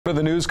For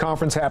the news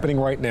conference happening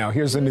right now.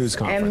 Here's the news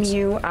conference.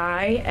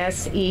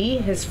 M-U-I-S-E.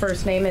 His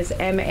first name is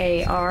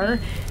M-A-R-C-E-L.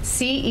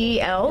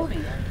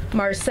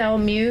 Marcel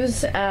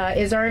Muse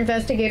is our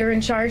investigator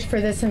in charge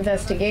for this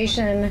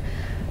investigation.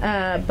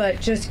 But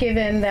just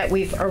given that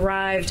we've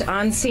arrived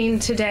on scene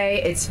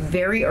today, it's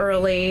very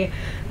early.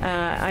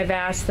 I've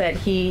asked that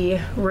he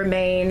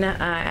remain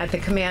at the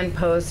command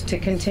post to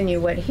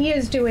continue what he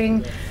is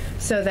doing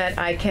so that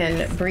I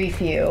can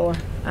brief you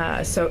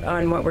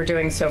on what we're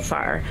doing so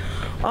far.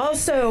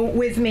 Also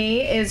with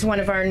me is one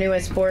of our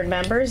newest board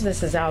members.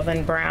 This is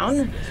Alvin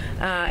Brown,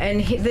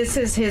 and this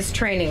is his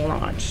training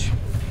launch.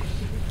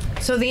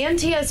 So the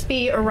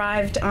NTSB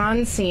arrived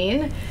on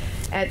scene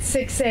at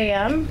 6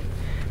 a.m.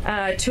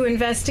 To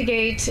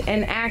investigate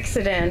an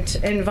accident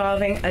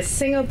involving a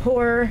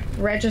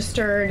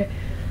Singapore-registered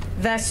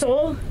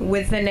vessel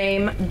with the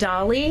name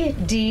Dali,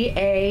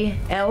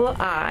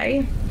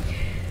 D-A-L-I,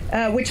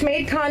 which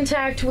made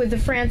contact with the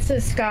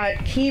Francis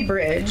Scott Key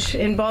Bridge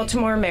in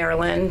Baltimore,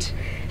 Maryland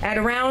at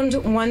around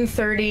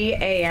 1:30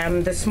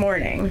 a.m. this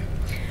morning.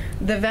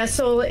 The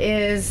vessel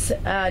is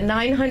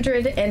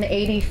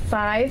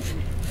 985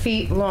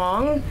 feet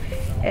long.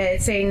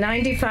 It's a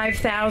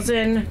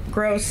 95,000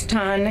 gross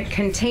ton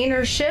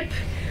container ship.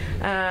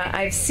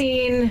 I've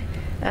seen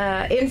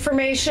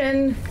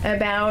information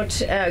about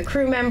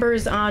crew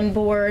members on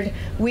board.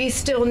 We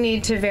still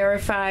need to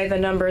verify the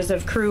numbers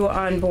of crew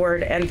on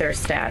board and their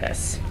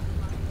status.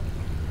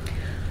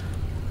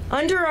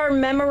 Under our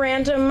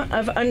Memorandum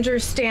of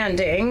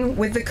Understanding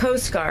with the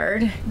Coast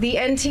Guard, the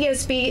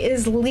NTSB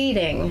is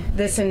leading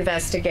this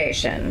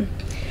investigation.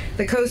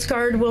 The Coast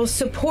Guard will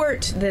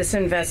support this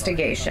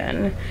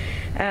investigation.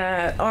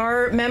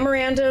 Our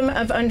Memorandum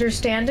of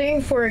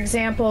Understanding, for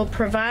example,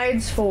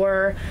 provides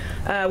for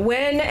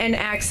when an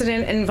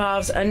accident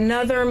involves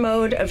another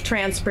mode of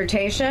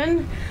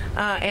transportation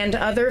and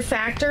other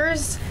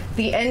factors,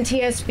 the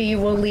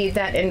NTSB will lead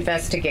that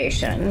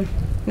investigation.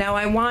 Now,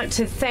 I want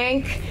to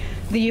thank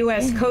the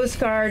U.S. Coast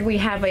Guard. We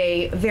have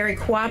a very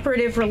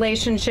cooperative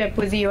relationship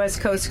with the U.S.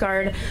 Coast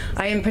Guard.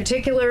 I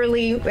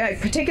particularly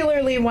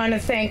want to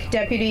thank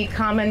Deputy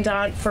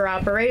Commandant for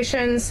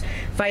Operations,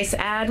 Vice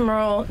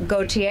Admiral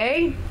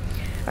Gautier.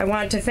 I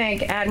want to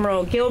thank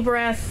Admiral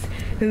Gilbreth,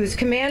 who's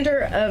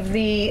commander of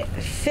the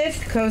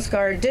 5th Coast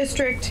Guard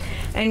District,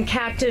 and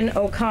Captain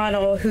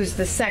O'Connell, who's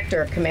the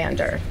sector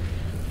commander.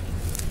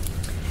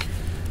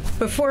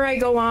 Before I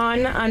go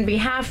on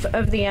behalf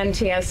of the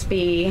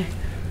NTSB,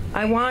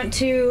 I want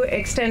to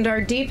extend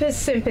our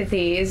deepest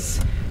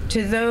sympathies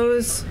to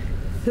those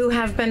who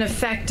have been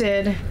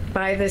affected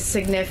by this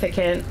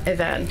significant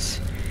event.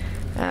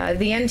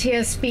 The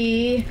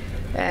NTSB,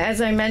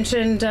 as I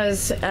mentioned,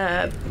 does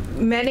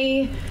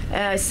many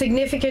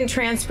significant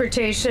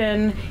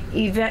transportation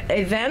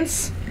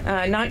events,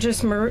 not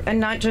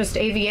just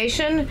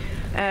aviation.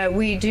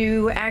 We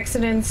do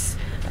accidents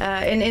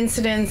and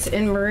incidents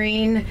in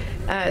marine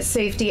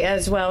safety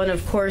as well, and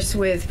of course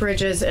with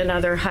bridges and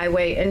other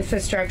highway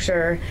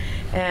infrastructure.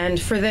 And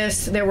for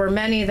this, there were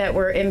many that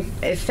were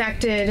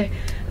affected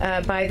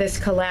by this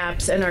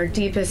collapse, and our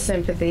deepest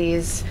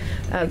sympathies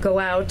go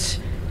out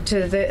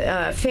to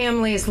the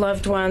families,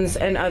 loved ones,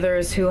 and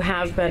others who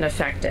have been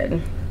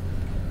affected.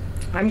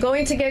 I'm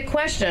going to get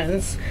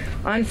questions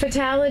on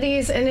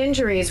fatalities and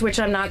injuries, which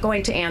I'm not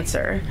going to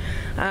answer.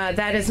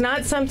 That is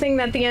not something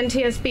that the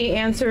NTSB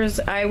answers.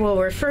 I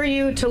will refer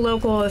you to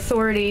local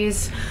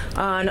authorities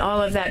on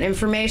all of that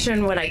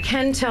information. What I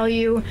can tell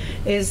you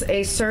is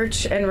a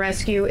search and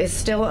rescue is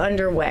still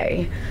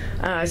underway.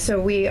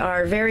 So we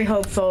are very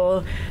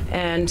hopeful,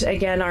 and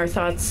again, our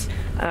thoughts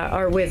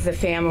are with the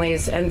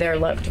families and their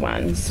loved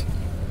ones.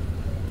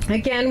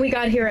 Again, we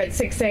got here at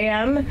 6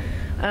 a.m.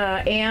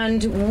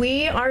 And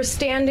we are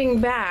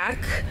standing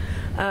back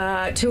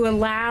to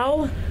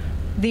allow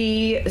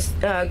the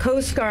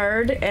Coast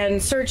Guard and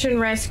Search and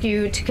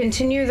Rescue to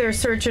continue their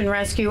search and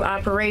rescue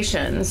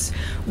operations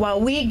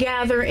while we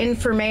gather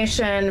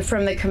information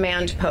from the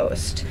command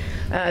post.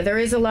 There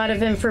is a lot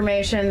of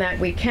information that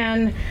we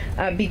can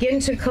begin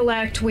to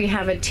collect. We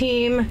have a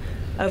team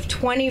of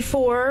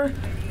 24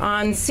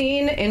 on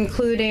scene,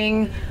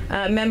 including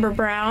Member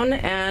Brown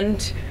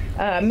and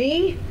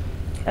me.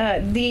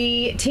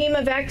 The team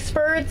of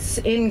experts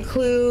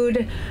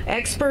include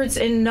experts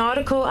in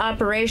nautical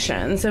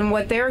operations, and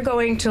what they're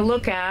going to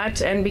look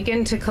at and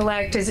begin to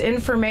collect is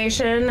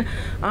information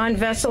on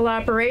vessel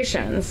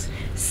operations,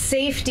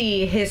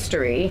 safety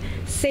history,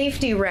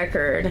 safety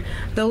record.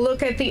 They'll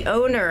look at the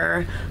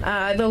owner,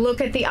 they'll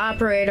look at the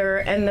operator,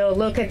 and they'll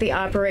look at the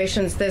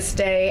operations this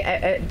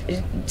day.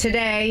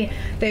 Today,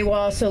 they will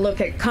also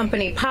look at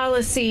company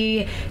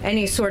policy,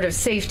 any sort of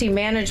safety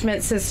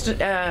management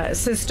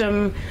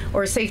system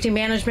or safety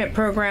management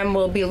program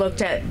will be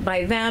looked at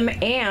by them,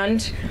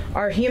 and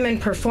our human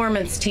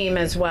performance team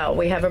as well.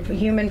 We have a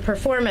human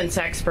performance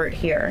expert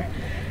here.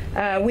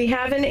 We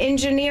have an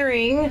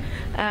engineering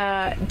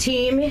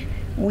team.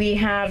 We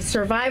have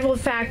survival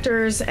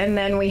factors, and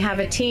then we have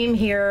a team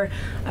here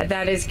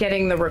that is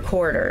getting the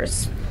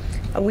recorders.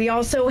 We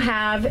also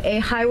have a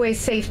highway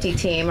safety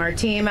team, our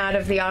team out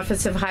of the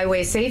Office of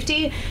Highway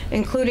Safety,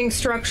 including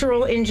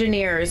structural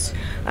engineers,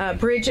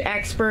 bridge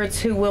experts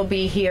who will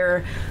be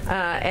here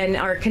and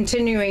are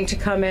continuing to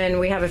come in.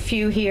 We have a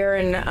few here,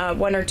 and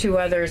 1 or 2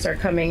 others are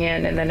coming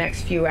in the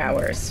next few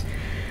hours.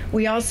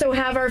 We also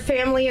have our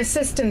family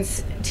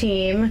assistance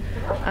team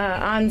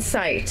on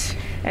site,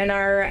 and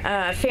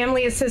our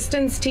family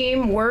assistance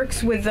team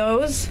works with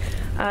those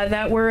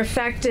that were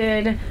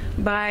affected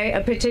by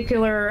a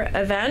particular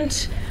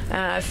event,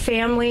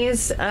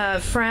 families,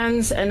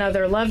 friends, and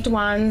other loved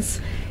ones,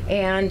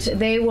 and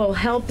they will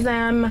help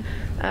them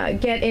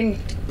get in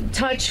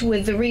touch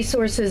with the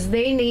resources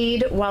they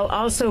need while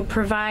also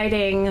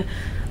providing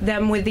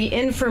them with the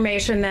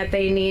information that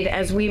they need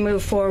as we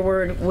move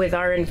forward with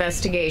our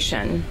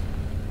investigation.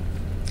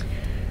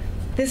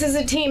 This is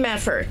a team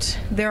effort.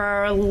 There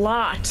are a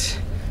lot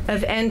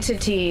of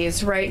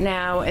entities right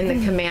now in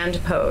the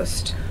command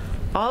post,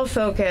 all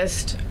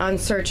focused on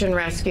search and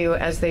rescue,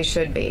 as they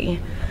should be.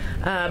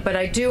 But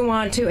I do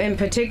want to, in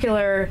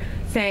particular,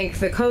 thank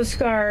the Coast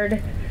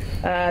Guard,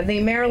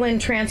 the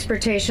Maryland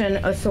Transportation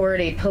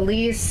Authority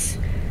Police,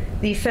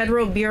 the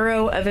Federal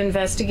Bureau of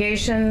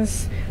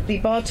Investigations, the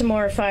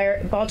Baltimore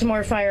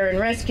Fire and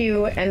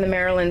Rescue, and the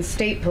Maryland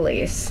State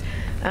Police.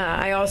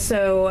 I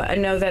also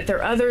know that there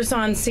are others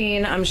on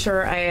scene I'm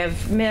sure I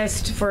have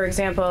missed. For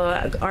example,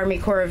 Army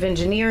Corps of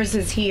Engineers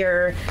is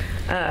here,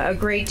 a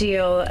great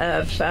deal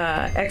of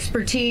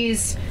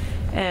expertise,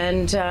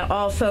 and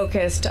all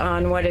focused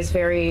on what is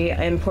very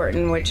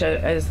important, which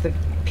is the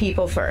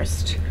people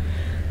first.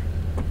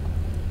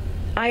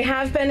 I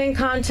have been in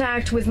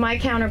contact with my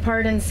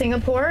counterpart in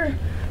Singapore.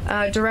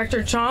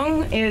 Director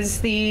Chong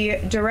is the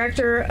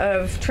director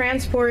of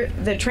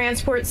the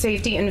Transport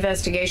Safety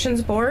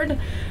Investigations Board.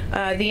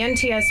 The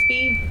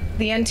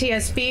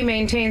NTSB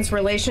maintains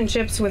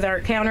relationships with our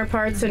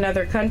counterparts in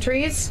other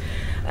countries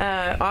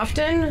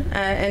often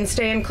and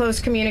stay in close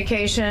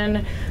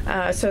communication.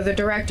 So the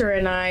director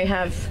and I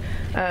have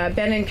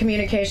been in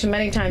communication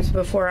many times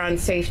before on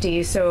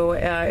safety, so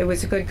it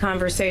was a good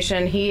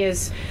conversation. He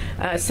is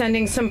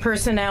sending some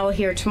personnel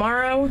here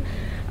tomorrow.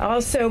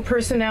 Also,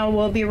 personnel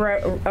will be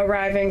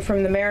arriving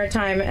from the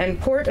Maritime and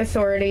Port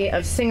Authority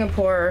of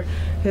Singapore,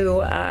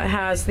 who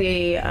has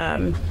the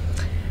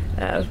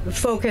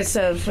focus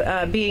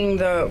of being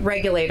the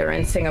regulator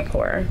in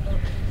Singapore.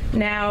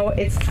 Now,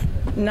 it's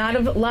not a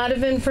lot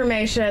of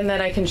information that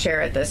I can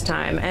share at this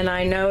time, and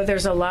I know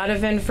there's a lot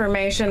of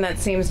information that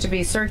seems to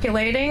be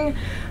circulating.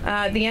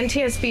 The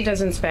NTSB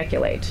doesn't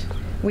speculate.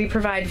 We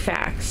provide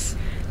facts.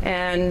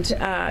 And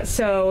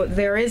so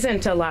there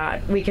isn't a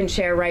lot we can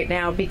share right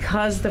now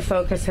because the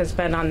focus has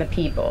been on the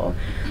people.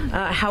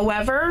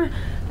 However,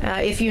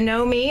 if you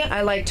know me,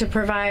 I like to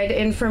provide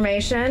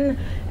information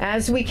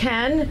as we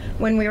can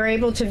when we are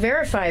able to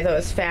verify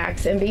those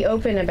facts and be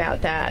open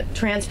about that.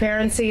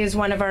 Transparency is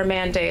one of our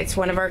mandates,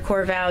 one of our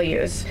core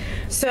values.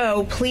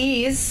 So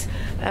please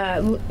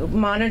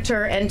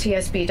monitor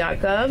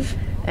ntsb.gov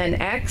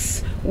and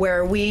X,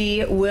 where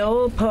we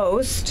will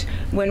post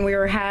when we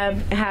are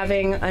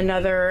having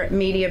another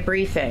media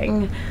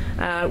briefing.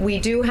 We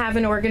do have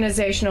an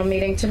organizational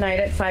meeting tonight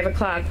at 5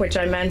 o'clock, which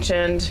I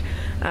mentioned,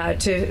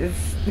 to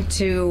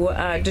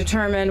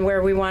determine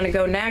where we want to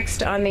go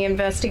next on the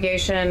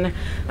investigation.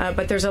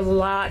 But there's a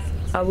lot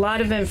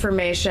of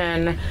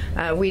information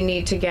we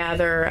need to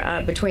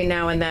gather between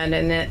now and then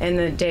in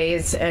the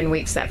days and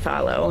weeks that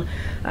follow.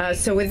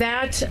 So with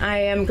that, I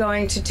am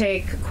going to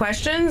take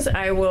questions.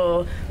 I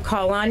will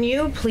call on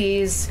you.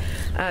 Please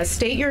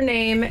state your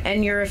name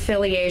and your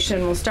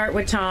affiliation. We'll start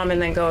with Tom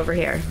and then go over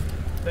here.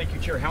 Thank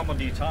you, Chair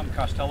Halmody. Tom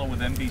Costello with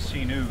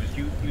NBC News.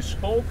 You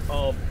spoke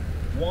of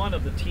one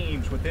of the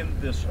teams within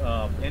this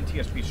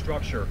NTSB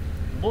structure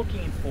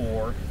looking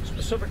for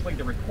specifically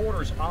the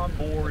recorders on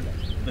board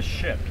the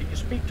ship. Can you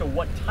speak to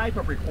what type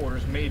of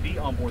recorders may be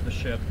on board the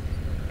ship,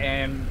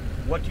 and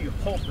what do you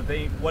hope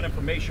that what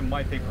information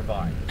might they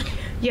provide?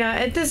 Yeah,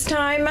 at this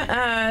time,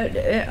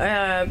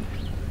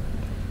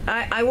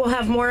 I will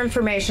have more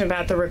information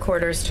about the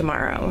recorders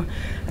tomorrow.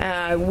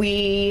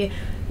 We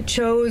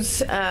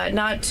chose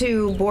not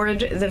to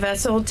board the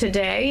vessel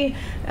today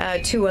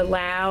to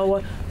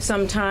allow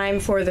some time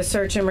for the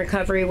search and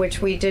recovery,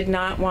 which we did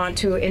not want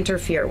to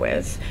interfere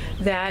with.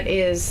 That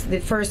is the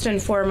first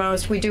and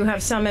foremost. We do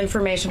have some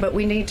information, but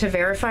we need to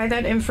verify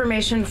that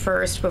information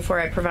first before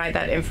I provide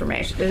that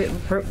information,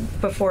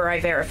 before I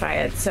verify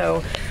it.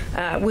 So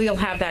we'll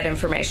have that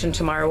information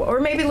tomorrow, or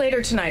maybe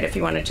later tonight if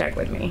you want to check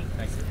with me.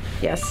 Thank you.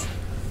 Yes.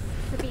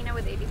 Sabina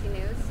with ABC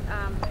News.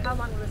 How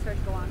long will the search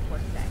go on for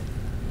today?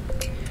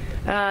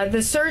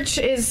 The search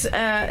is,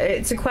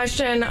 it's a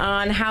question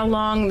on how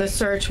long the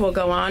search will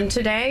go on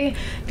today.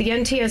 The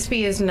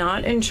NTSB is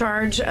not in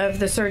charge of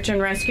the search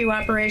and rescue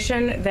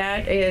operation.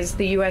 That is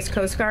the U.S.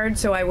 Coast Guard,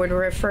 so I would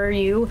refer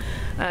you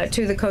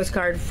to the Coast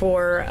Guard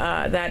for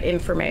that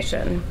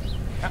information.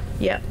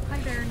 Yep. Hi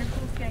there,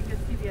 Nicole Skanka,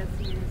 CBS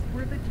News.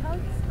 Were the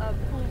tugs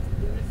pulled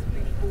loose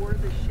before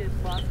the ship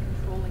lost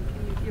control, and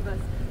can you give us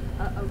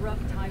a rough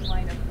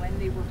timeline of when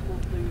they were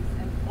pulled loose?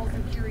 And also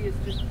curious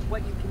just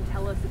what you can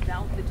tell us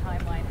about the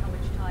timeline, how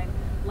much time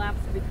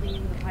lapsed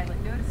between the pilot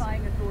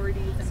notifying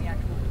authorities and the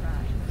actual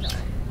crash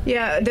itself.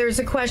 Yeah, there's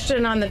a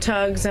question on the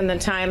tugs and the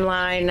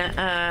timeline.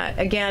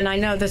 Again, I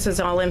know this is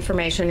all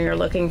information you're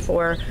looking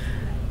for.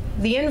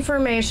 The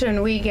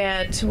information we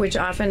get, which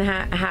often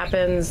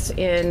happens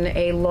in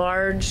a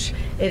large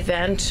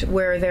event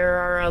where there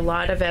are a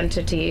lot of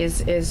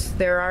entities, is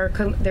there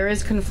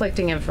is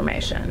conflicting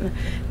information.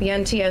 The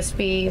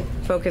NTSB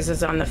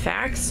focuses on the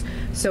facts,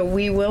 so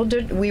we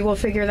will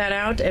figure that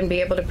out and be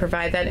able to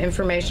provide that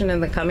information in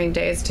the coming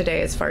days.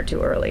 Today is far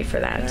too early for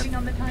that. Nothing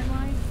on the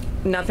timeline?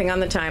 Nothing on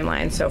the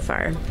timeline so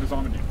far.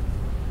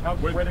 How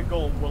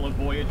critical will a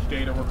voyage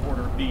data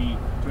recorder be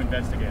to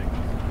investigating?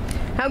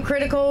 How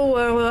critical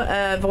will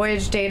a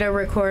voyage data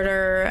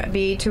recorder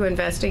be to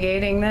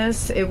investigating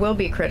this? It will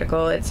be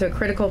critical. It's a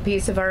critical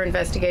piece of our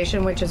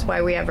investigation, which is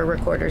why we have a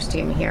recorders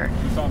team here.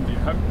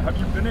 Have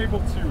you been able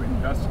to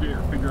investigate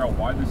or figure out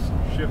why this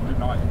ship did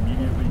not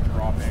immediately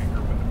drop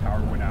anchor when the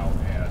power went out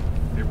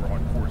and they were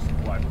on course to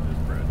fly with this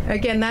bridge?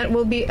 Again, that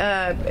will be,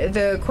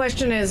 the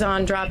question is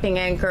on dropping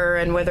anchor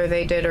and whether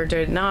they did or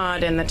did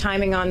not, and the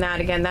timing on that,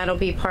 again, that'll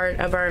be part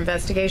of our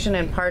investigation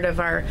and part of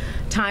our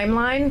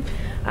timeline.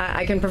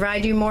 I can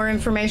provide you more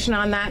information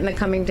on that in the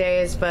coming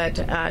days,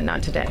 but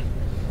not today.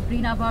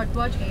 Rina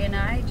Bharadwaj,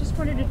 ANI. Just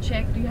wanted to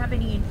check, do you have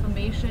any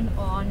information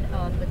on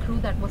the crew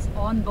that was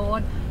on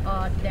board,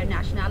 their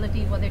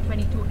nationality? Were there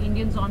 22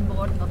 Indians on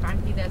board?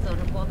 Apparently there's a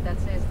report that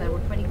says there were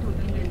 22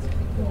 Indians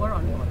who were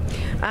on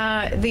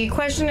board. The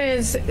question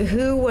is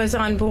who was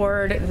on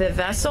board the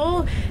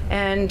vessel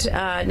and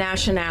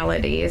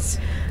nationalities.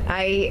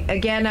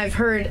 I've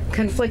heard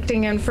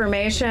conflicting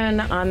information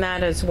on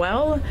that as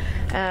well.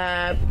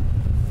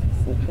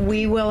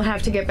 We will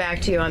have to get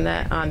back to you on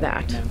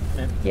that.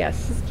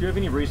 Yes. Do you have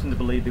any reason to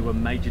believe there were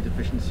major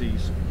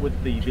deficiencies with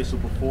the vessel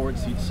before it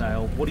set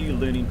sail? What are you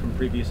learning from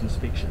previous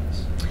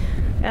inspections?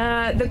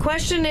 The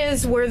question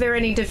is, were there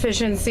any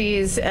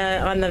deficiencies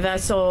on the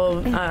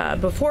vessel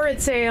before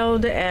it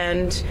sailed,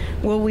 and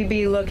will we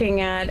be looking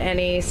at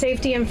any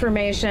safety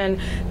information?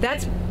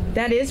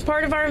 That is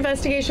part of our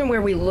investigation,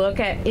 where we look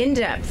at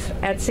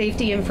in-depth at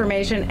safety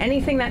information,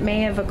 anything that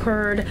may have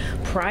occurred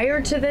prior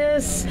to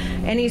this,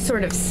 any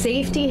sort of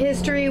safety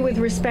history with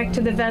respect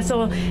to the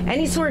vessel,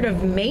 any sort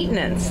of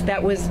maintenance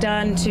that was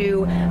done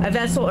to a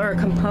vessel or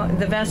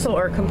the vessel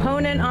or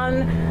component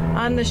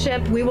on the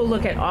ship. We will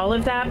look at all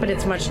of that, but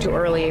it's much too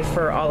early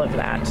for all of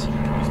that.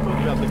 You spoke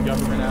about the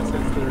government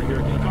assets that are here.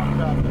 Can you talk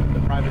about the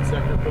private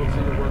sector folks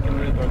that you're working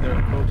with? Are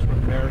there folks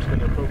from Maersk? Are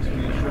there folks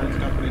from the insurance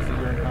companies that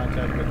you're in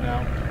contact with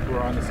now who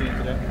are on the scene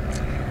today?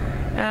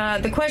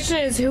 The question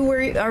is, who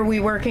are we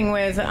working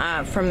with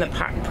from the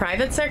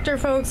private sector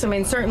folks? I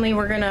mean, certainly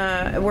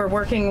we're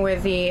working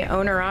with the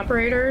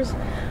owner-operators,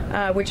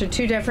 which are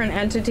two different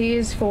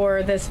entities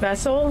for this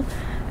vessel.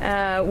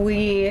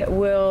 We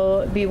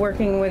will be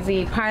working with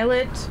the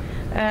pilot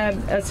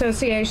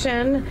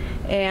association,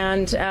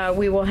 and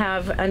we will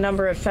have a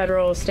number of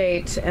federal,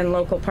 state, and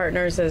local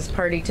partners as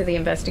party to the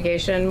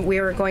investigation. We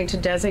are going to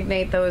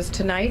designate those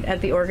tonight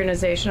at the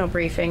organizational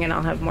briefing, and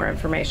I'll have more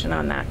information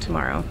on that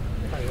tomorrow.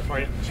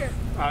 Sure.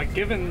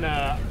 Given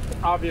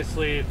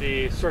obviously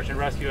the search and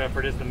rescue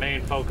effort is the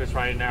main focus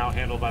right now,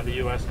 handled by the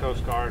U.S.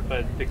 Coast Guard,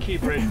 but the Key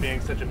Bridge being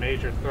such a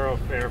major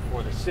thoroughfare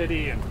for the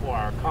city and for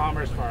our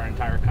commerce, for our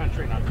entire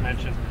country, not to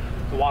mention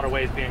the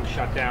waterways being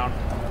shut down,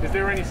 is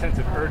there any sense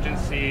of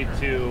urgency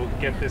to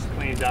get this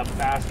cleaned up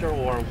faster,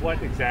 or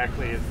what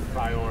exactly is the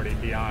priority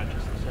beyond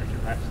just the search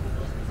and rescue?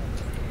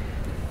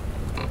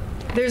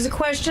 There's a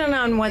question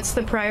on what's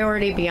the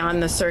priority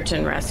beyond the search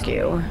and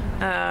rescue.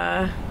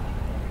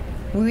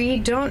 We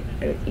don't,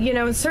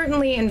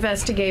 certainly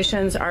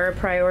investigations are a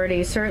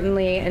priority.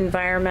 Certainly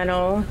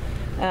environmental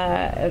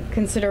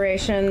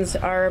considerations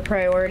are a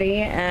priority,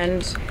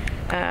 and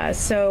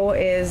so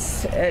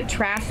is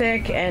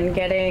traffic and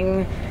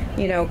getting,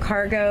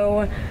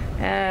 cargo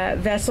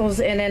vessels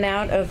in and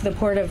out of the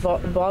port of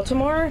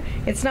Baltimore.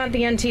 It's not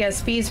the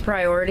NTSB's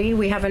priority.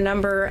 We have a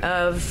number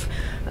of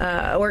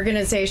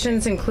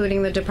organizations,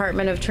 including the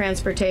Department of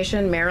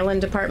Transportation,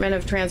 Maryland Department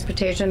of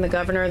Transportation, the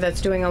governor, that's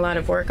doing a lot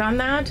of work on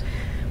that.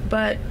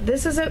 But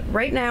this is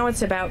right now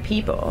it's about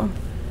people.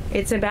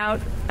 It's about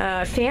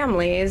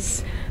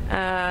families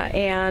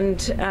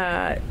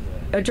and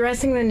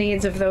addressing the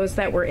needs of those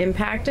that were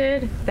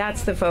impacted.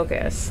 That's the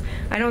focus.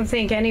 I don't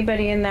think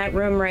anybody in that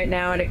room right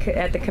now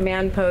at the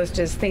command post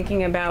is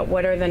thinking about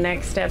what are the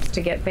next steps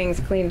to get things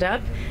cleaned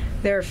up.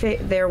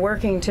 They're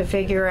working to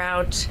figure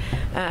out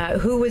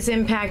who was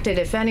impacted,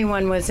 if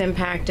anyone was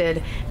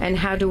impacted, and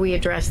how do we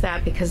address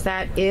that, because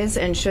that is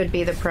and should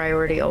be the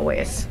priority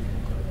always.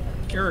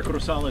 Eric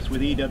Rosales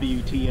with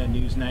EWTN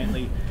News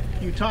Nightly.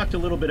 You talked a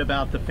little bit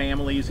about the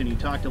families, and you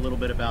talked a little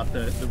bit about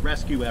the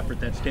rescue effort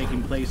that's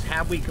taking place.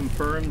 Have we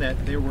confirmed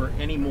that there were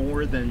any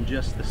more than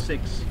just the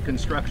 6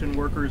 construction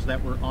workers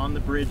that were on the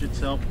bridge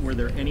itself? Were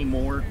there any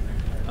more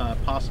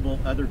possible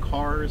other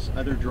cars,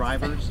 other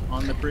drivers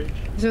on the bridge?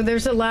 So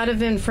there's a lot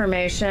of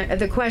information.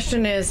 The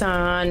question is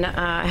on,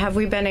 have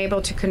we been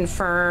able to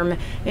confirm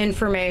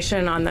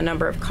information on the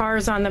number of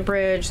cars on the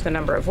bridge, the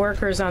number of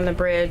workers on the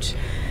bridge?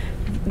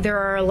 There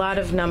are a lot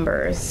of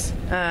numbers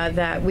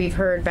that we've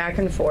heard back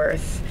and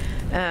forth.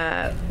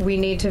 We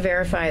need to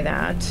verify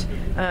that.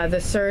 The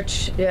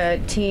search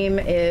team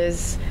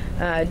is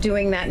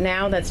doing that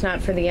now. That's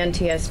not for the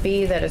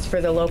NTSB, that is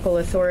for the local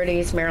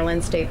authorities,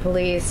 Maryland State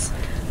Police,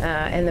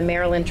 and the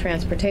Maryland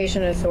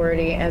Transportation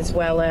Authority, as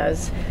well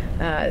as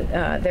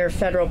their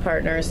federal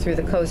partners through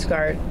the Coast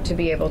Guard, to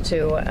be able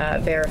to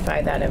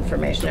verify that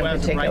information in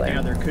particular. So as of right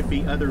now, there could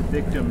be other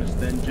victims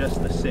than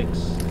just the 6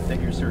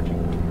 that you're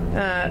searching?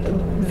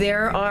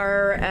 There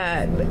are,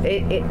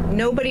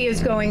 nobody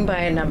is going by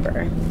a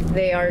number.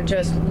 They are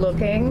just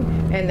looking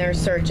and they're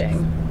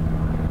searching.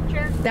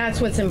 Chair? That's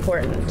what's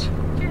important.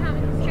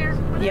 Chair,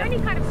 were there any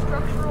kind of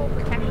structural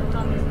protections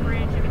on this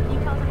bridge? I mean, can you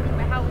tell us anything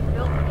about how it was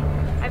built? I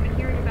mean, I've been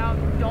hearing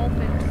about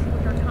dolphins,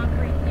 which are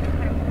concrete, even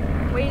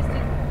kind of ways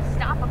to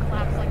stop a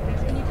collapse like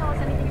this. Can you tell us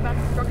anything about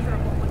the structure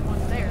of what was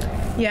once there?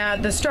 Yeah,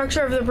 the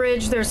structure of the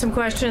bridge, there's some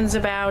questions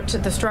about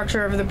the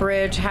structure of the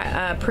bridge,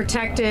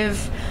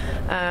 protective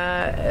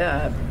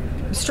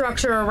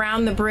structure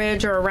around the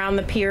bridge or around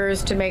the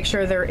piers to make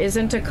sure there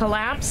isn't a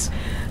collapse.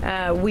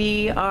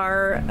 We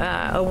are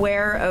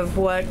aware of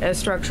what a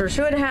structure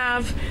should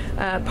have.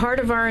 Part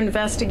of our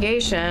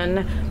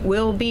investigation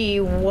will be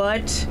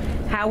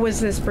how was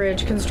this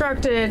bridge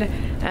constructed?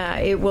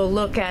 It will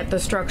look at the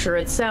structure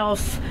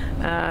itself.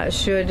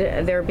 Should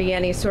there be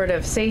any sort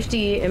of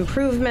safety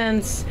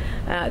improvements?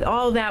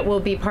 All that will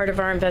be part of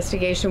our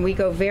investigation. We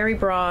go very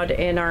broad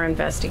in our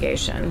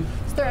investigation.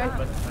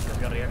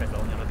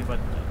 But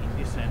in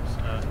this sense,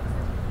 has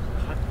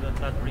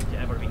that bridge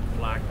ever been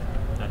flagged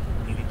that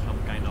needed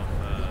some kind of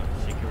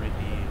security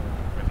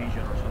revision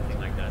or something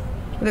like that?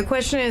 The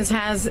question is,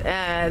 has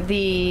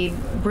the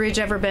bridge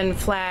ever been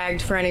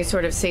flagged for any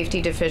sort of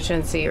safety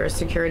deficiency or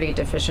security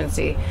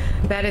deficiency?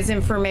 That is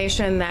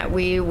information that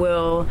we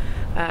will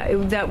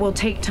that will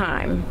take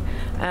time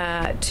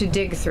to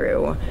dig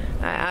through.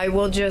 I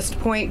will just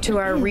point to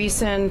our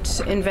recent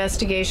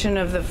investigation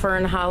of the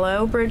Fern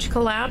Hollow bridge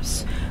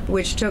collapse,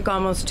 which took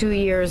almost 2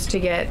 years to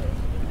get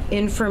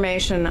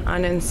information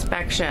on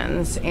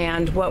inspections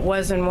and what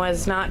was and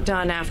was not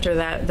done after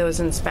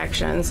those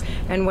inspections,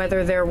 and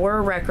whether there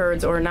were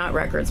records or not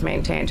records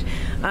maintained.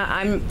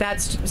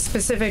 That's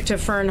specific to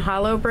Fern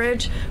Hollow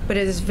Bridge, but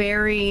it is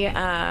very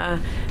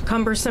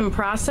cumbersome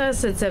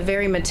process. It's a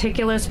very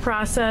meticulous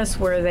process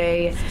where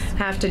they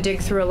have to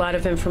dig through a lot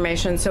of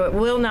information, so it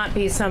will not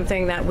be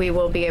something that we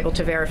will be able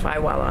to verify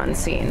while on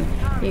scene.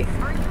 Are you able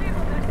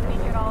to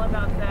speak at all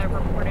about the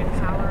reported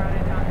power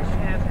outage on the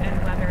ship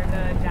and whether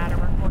the data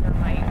recorder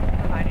might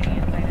provide any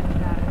insight into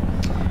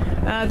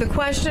that? The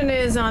question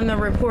is on the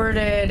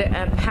reported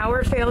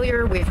power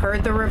failure. We've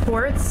heard the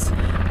reports.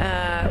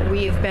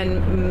 We've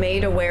been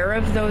made aware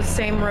of those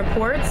same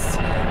reports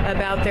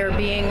about there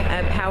being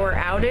a power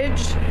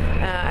outage.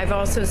 I've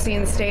also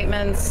seen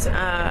statements,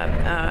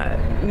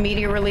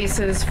 media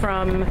releases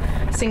from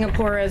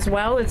Singapore as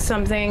well. It's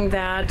something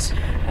that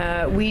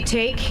we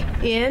take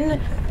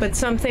in, but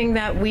something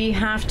that we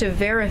have to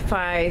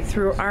verify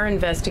through our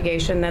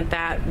investigation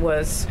that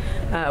was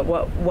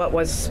what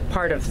was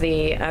part of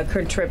the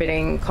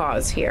contributing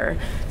cause here.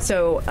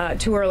 So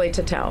too early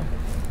to tell.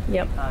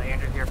 Yep.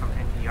 Andrew here from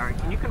NPR.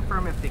 Can you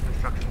confirm if the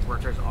construction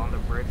workers on the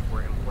bridge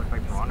were employed by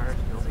Bronner's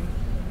building?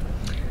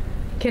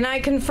 Can I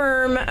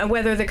confirm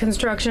whether the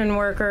construction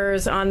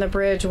workers on the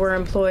bridge were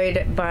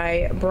employed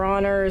by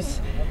Bronner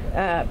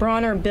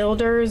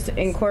Builders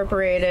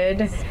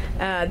Incorporated?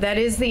 That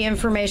is the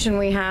information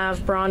we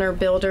have, Bronner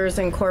Builders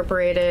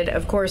Incorporated.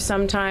 Of course,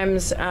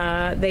 sometimes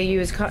they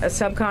use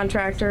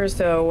subcontractors,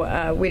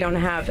 so we don't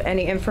have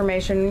any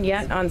information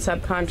yet on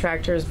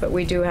subcontractors, but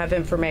we do have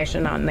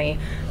information on the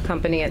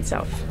company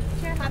itself.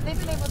 Chair, have they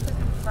been able to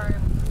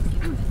confirm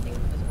who was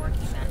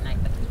working that night,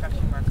 the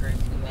construction workers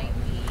who may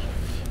be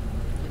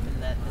within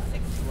the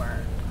 6 who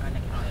are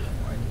unaccounted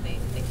for? Do they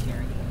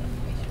share any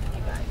information with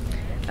you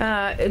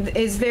guys?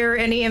 Is there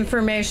any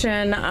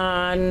information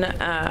on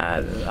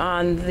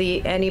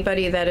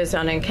anybody that is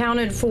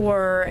unaccounted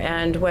for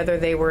and whether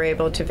they were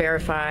able to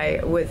verify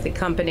with the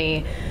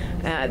company?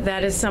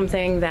 That is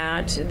something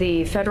that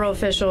the federal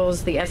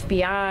officials, the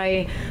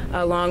FBI,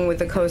 along with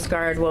the Coast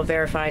Guard, will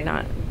verify,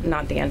 not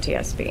the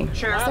NTSB.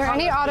 Sure. Is there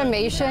any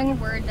automation?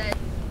 Word that,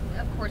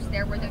 of course,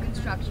 there were the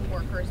construction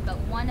workers, but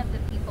one of the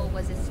people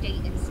was a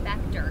state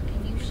inspector.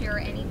 Can you share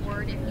any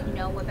word if you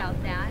know about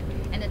that,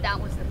 and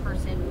that was the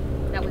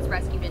person that was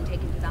rescued and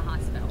taken to the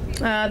hospital?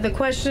 The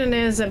question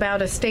is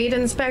about a state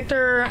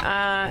inspector.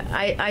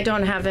 I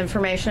don't have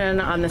information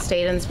on the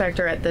state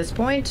inspector at this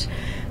point.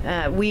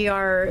 We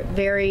are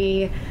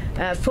very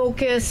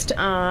focused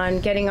on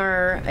getting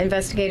our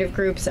investigative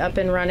groups up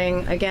and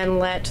running. Again,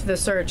 let the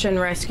search and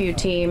rescue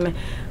team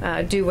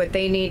do what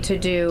they need to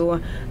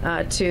do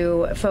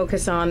to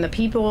focus on the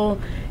people,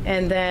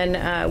 and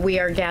then we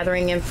are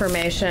gathering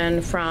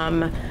information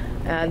from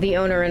the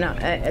owner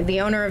and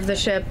the owner of the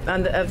ship,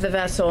 of the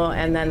vessel,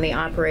 and then the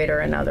operator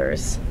and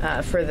others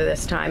for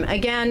this time.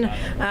 Again,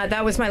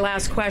 that was my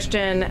last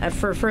question.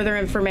 For further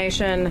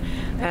information,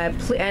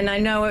 and I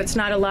know it's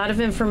not a lot of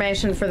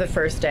information for the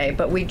first day,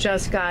 but we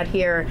just got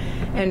here,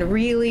 and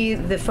really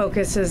the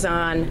focus is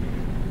on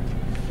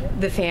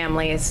the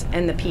families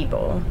and the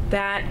people.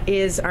 That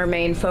is our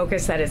main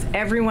focus. That is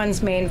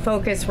everyone's main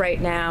focus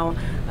right now.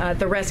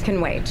 The rest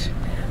can wait.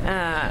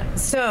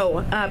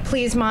 So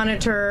please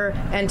monitor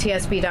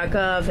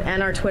ntsb.gov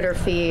and our Twitter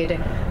feed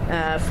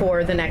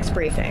for the next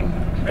briefing.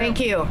 Thank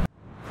you.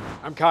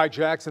 I'm Kai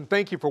Jackson.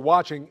 Thank you for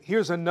watching.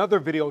 Here's another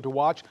video to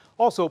watch.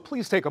 Also,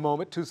 please take a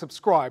moment to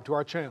subscribe to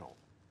our channel.